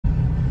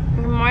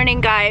morning,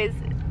 guys.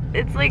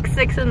 It's like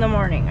 6 in the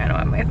morning. I don't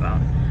have my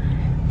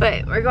phone.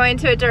 But we're going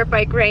to a dirt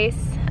bike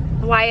race.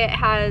 Wyatt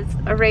has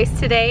a race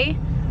today,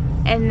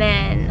 and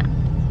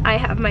then I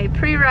have my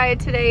pre-ride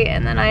today,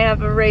 and then I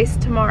have a race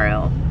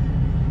tomorrow.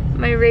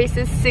 My race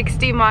is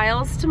 60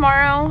 miles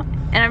tomorrow,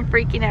 and I'm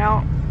freaking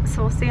out.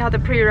 So we'll see how the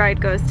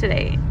pre-ride goes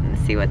today and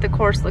see what the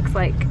course looks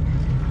like.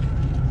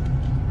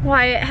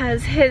 Wyatt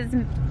has his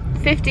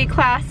 50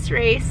 class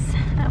race.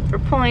 We're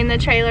pulling the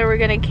trailer. We're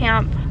gonna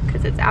camp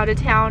because it's out of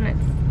town. It's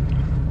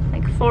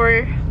like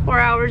four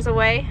hours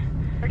away.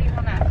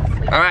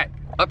 All right,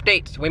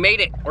 updates. We made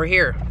it. We're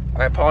here.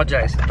 I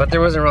apologize, but there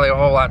wasn't really a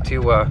whole lot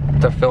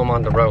to film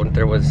on the road.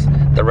 There was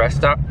the rest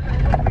stop,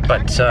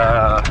 but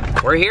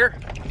we're here.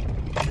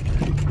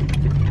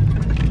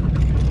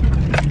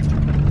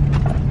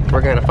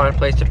 We're gonna find a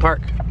place to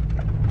park,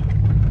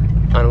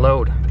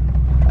 unload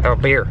our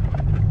beer.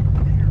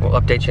 We'll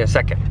update you in a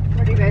second.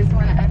 What do you guys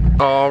want to add?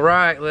 All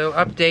right, little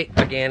update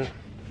again.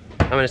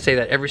 I'm gonna say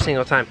that every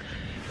single time.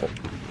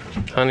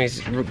 Honey's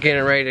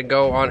getting ready to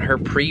go on her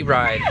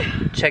pre-ride.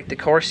 Check the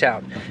course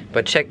out,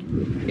 but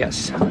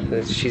yes,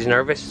 she's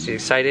nervous. She's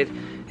excited.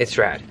 It's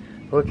rad.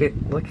 Look at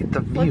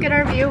the view. Look at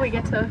our view. We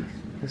get to.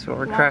 That's what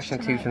we're crashing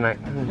to tonight.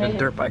 The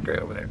dirt bike right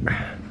over there.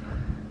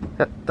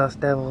 Got Dust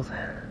Devils.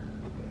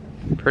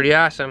 Pretty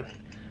awesome.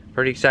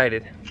 Pretty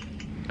excited.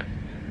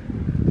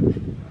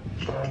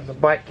 The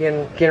bike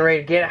getting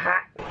ready to get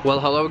hot.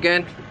 Well, hello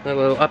again. A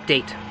little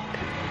update.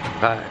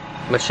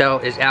 Michelle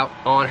is out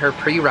on her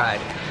pre-ride.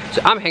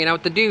 So I'm hanging out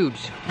with the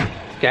dudes,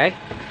 okay?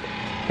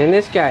 And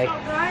this guy.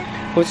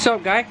 What's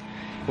up, guy?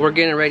 We're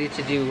getting ready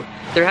to do,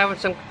 they're having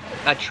some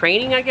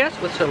training, I guess,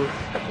 with some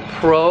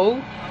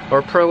pro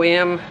or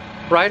pro-am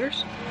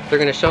riders. They're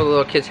gonna show the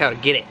little kids how to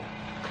get it.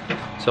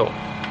 So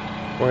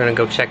we're gonna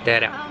go check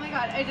that out. Oh my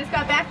God, I just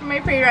got back from my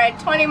pre-ride,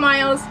 20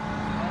 miles.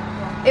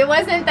 It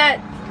wasn't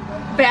that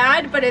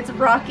bad, but it's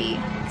rocky.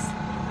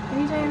 What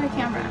are you doing in the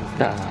camera?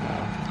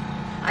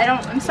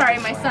 I'm sorry,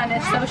 my son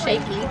is so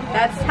shaky.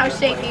 That's how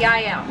shaky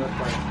I am.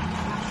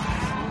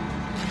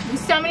 There's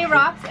so many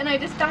rocks, and I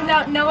just found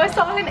out Noah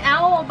saw an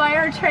owl by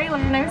our trailer,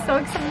 and I'm so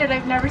excited.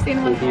 I've never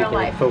seen one in real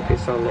life.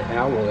 Focus on the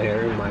owl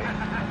there in my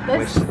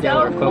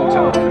stellar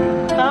photo.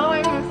 Oh,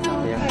 I'm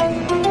so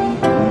excited.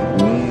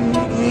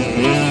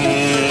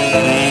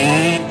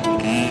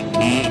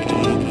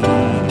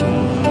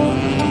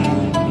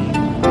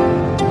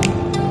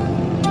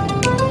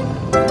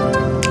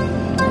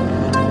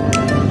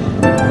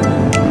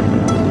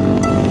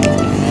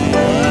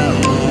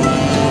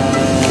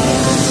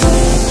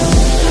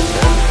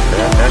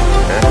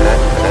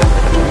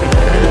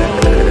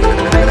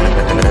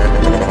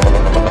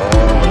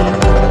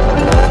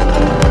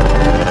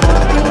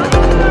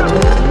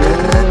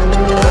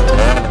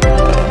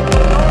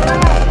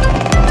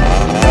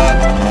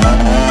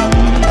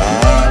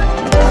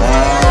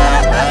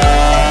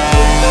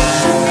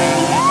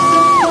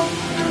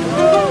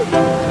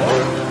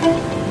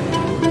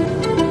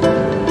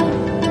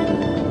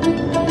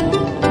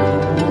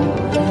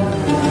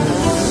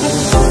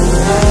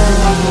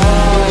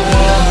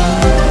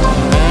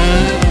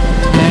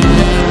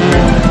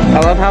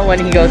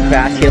 When he goes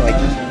fast, he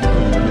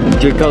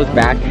like goes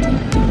back.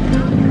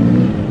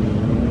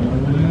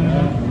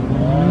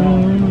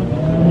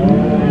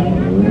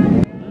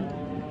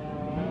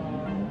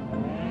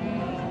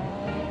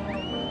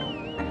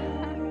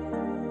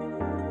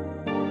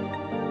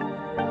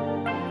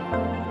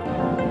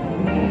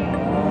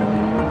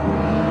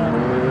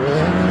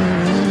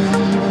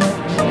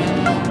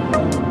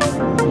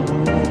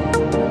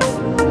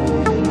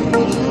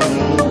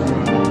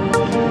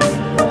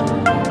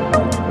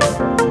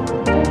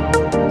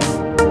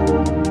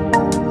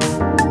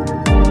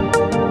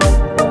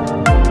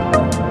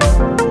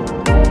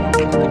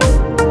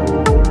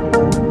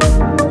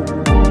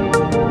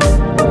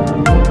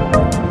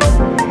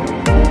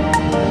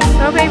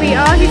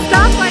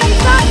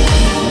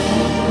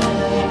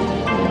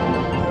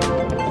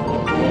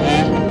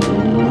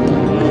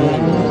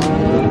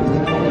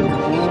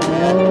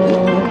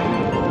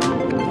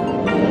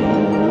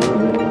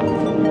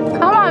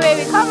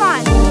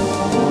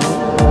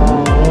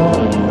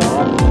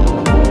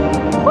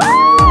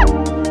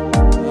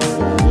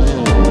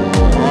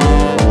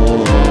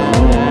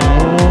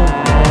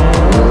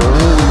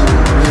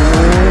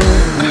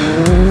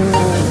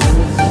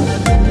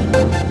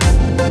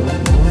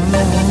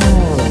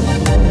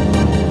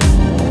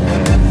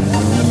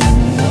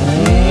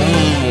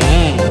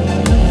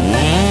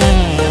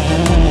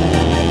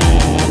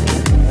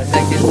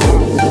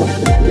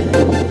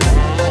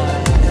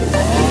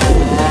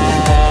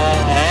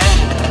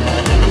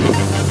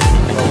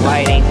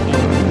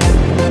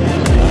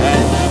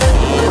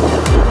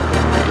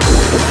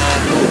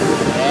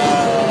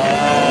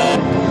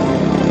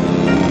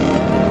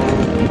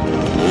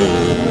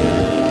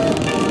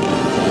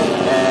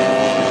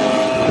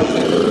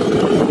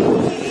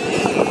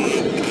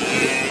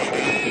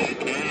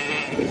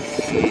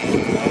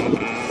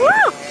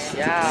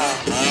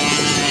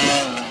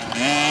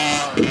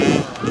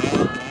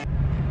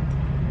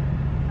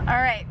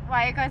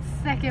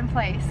 second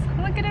place.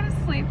 Look at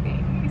him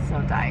sleeping. He's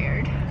so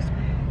tired.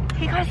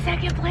 He got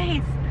second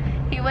place.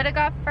 He would have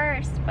got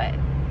first, but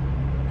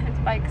his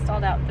bike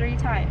stalled out 3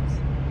 times.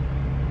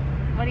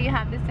 What do you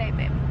have to say,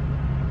 babe?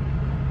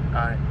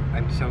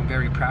 I'm so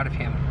very proud of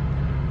him.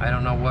 I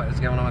don't know what is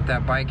going on with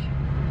that bike.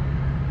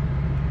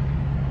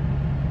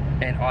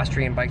 And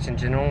Austrian bikes in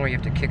general, where you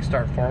have to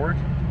kickstart forward.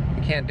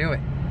 You can't do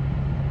it.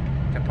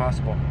 It's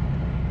impossible.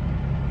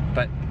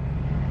 But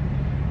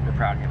we're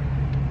proud of him.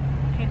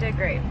 He did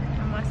great.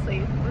 And Wesley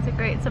was a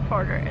great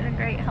supporter and a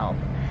great help.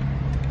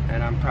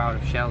 And I'm proud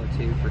of Shella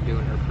too for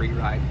doing her free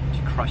ride.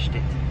 She crushed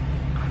it.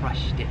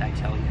 Crushed it, I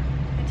tell you.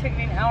 It took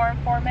me an hour and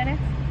 4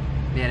 minutes.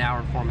 Yeah, an hour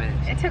and 4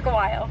 minutes. It took a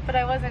while, but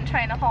I wasn't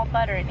trying to haul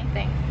butt or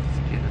anything.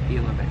 Just get the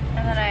feel of it.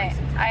 And then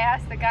I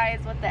asked the guys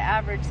what the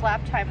average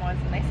lap time was,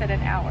 and they said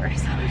an hour.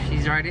 So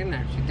she's right in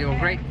there. She's doing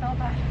great. I felt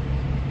bad.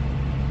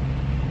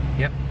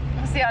 Yep.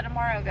 We'll see how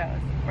tomorrow goes.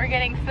 We're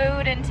getting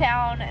food in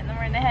town, and then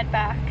we're gonna head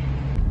back.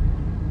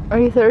 Are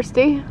you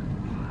thirsty?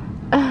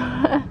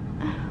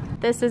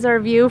 This is our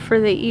view for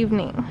the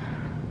evening.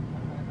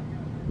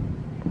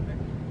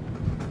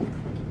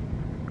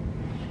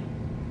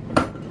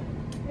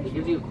 It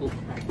gives you a cool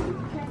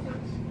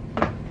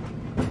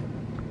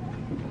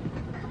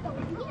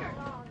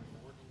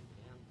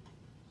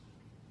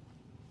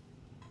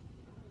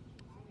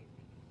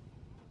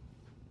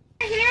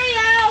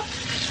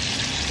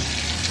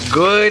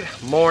Good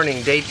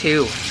morning, day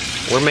 2.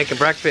 We're making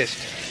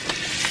breakfast.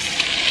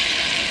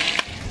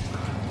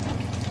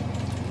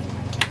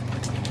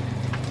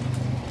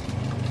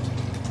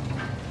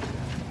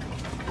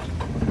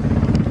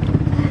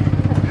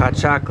 Hot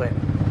chocolate.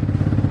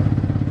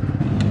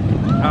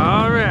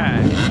 All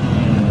right.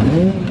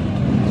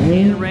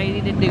 Getting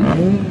ready to do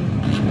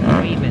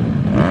it. Waving.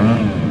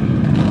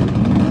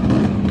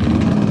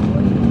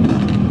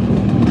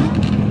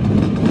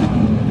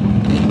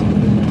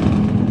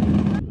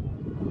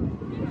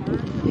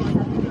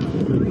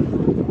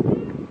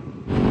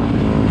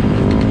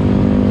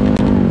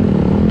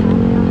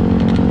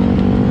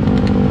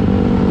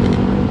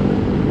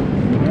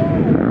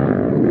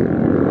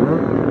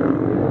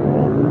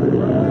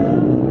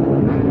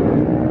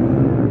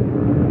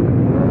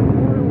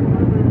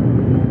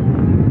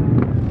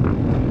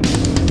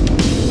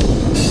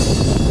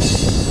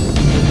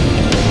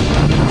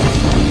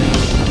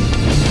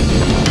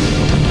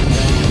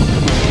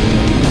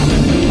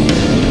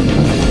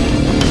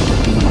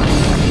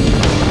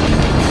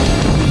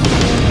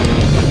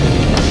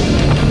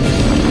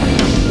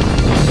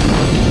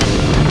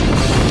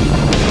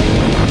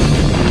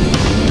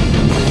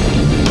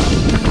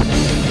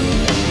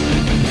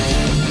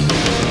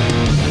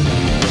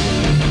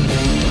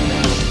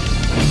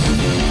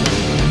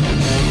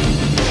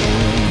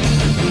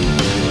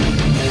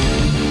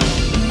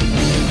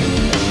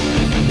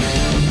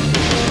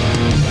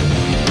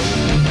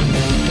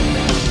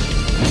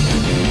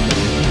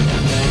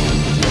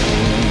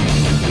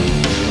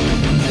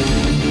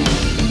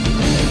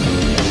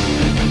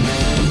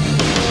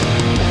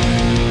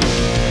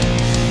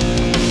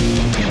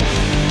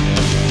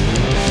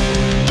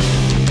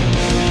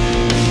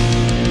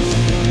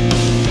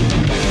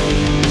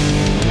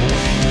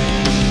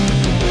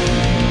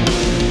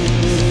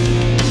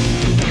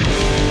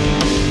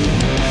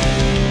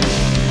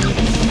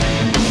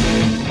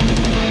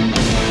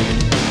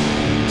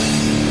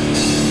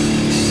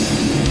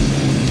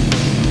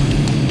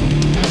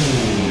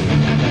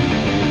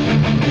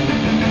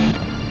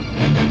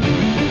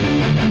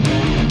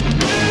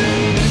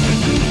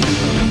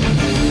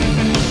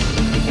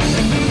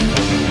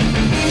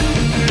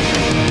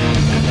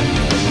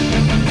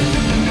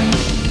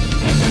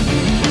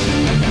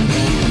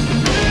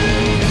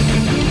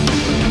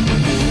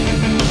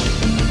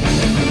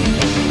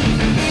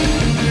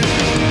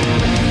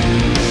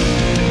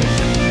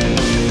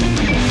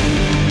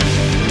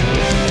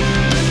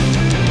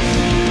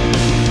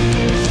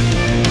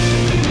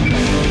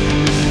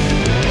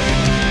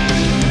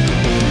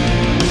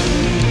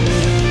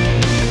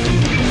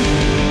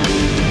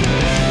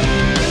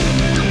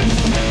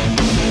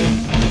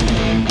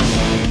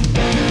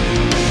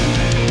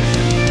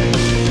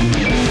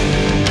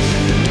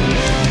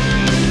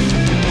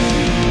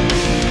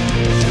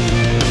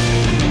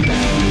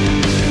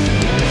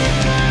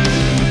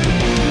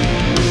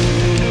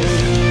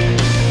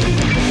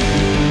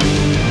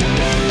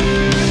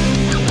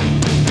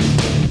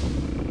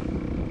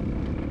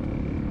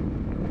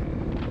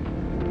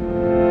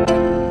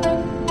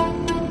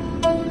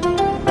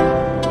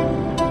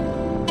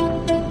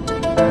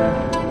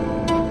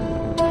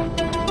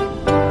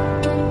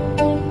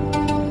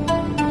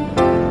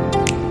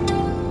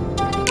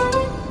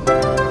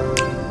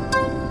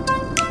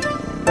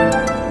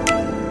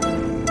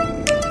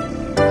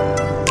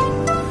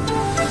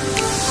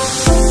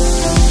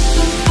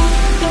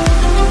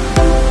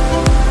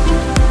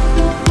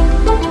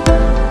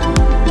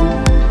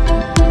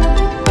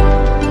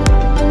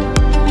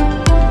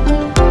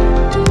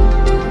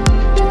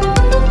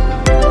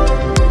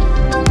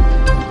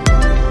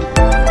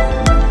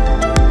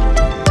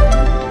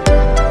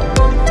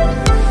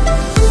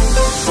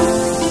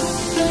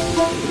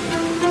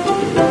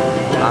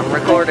 I'm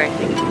recording.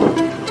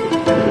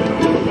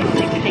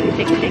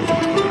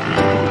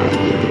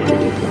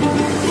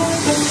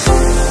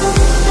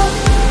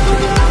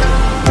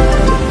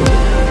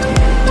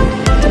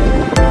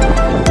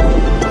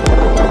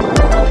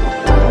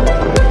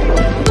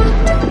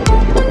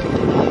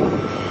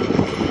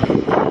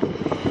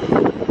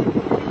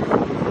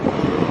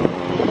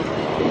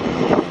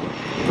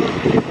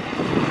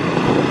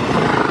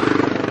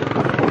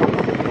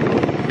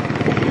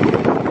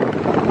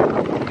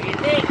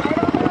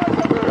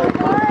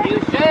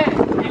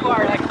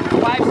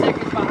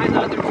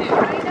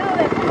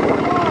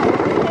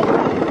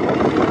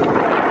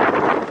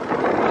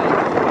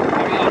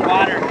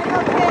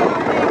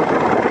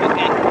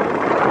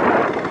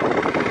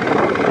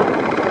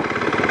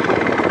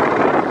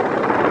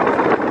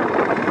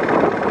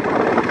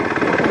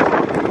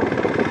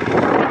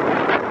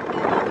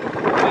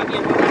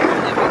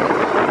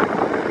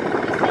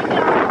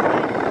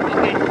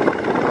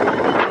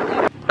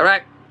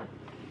 Alright.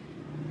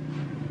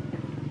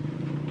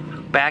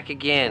 Back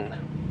again.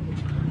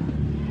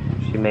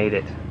 She made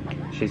it.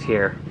 She's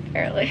here.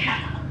 Barely.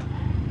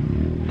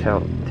 Tell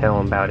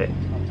them about it.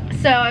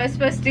 So I was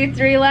supposed to do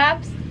 3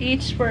 laps,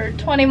 each for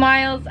 20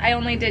 miles. I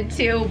only did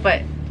 2,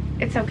 but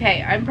it's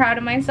okay. I'm proud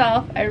of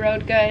myself. I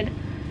rode good.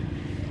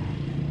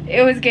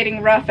 It was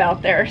getting rough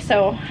out there,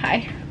 so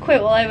I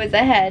quit while I was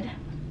ahead.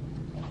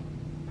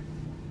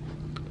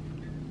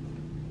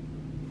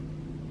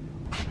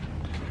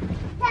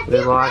 We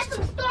lost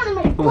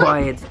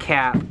Wyatt's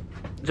cap,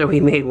 so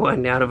we made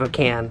one out of a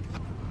can.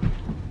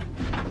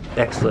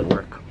 Excellent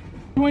work.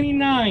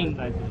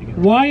 29,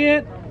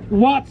 Wyatt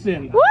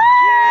Watson. Woo!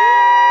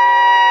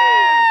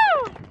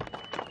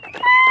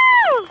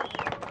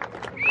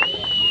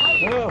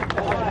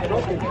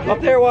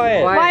 Up there,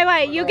 Wyatt.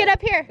 Wyatt, you get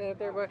up here.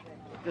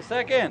 The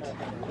second.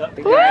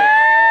 Woo!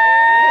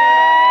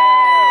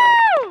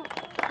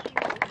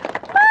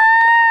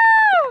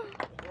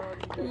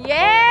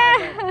 Yeah!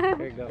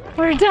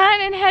 We're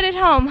done and headed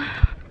home.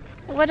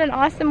 What an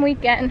awesome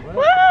weekend.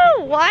 Woo!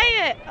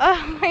 Wyatt!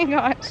 Oh my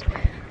gosh.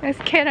 This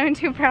kid, I'm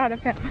too proud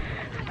of him.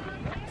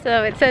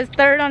 So it says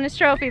 3rd on his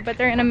trophy, but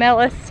they're gonna mail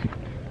us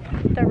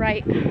the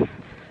right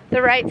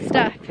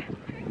stuff.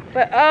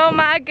 But oh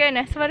my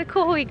goodness, what a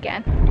cool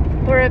weekend.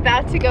 We're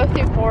about to go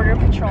through Border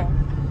Patrol.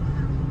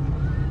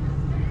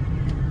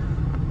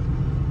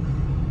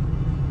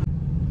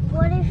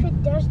 What if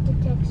it does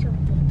detect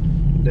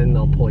something? Then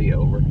they'll pull you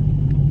over.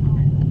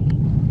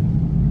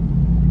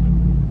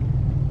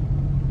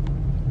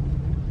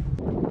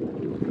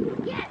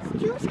 Yes,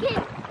 juice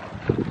can.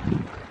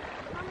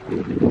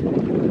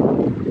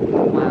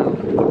 Wow.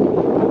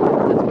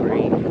 That's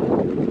great.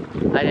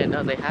 I didn't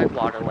know they had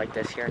water like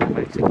this here in New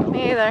Mexico.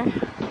 Me either. I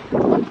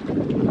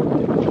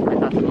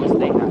thought the most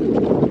they had.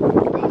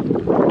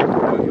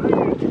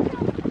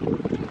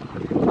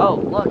 Oh,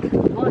 look.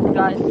 Look,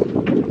 guys.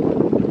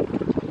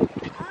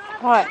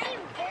 What? I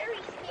am very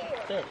scared.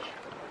 Fish.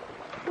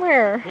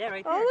 Where? Yeah,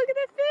 right Oh, there. look at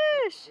the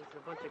fish. There's a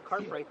bunch of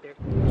carp right there.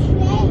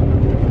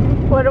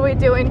 What are we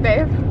doing,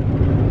 babe?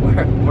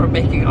 We're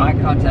making eye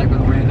contact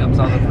with randoms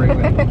on the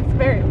freeway. It's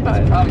very It's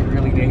fun. probably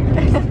really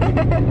dangerous.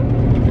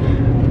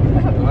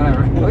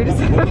 Whatever. We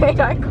just made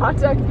eye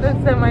contact with the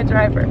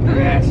semi-driver.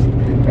 Yes.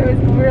 It was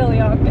really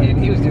awkward. And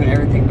he was doing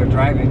everything but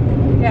driving.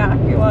 Yeah,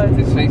 he was.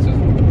 His face was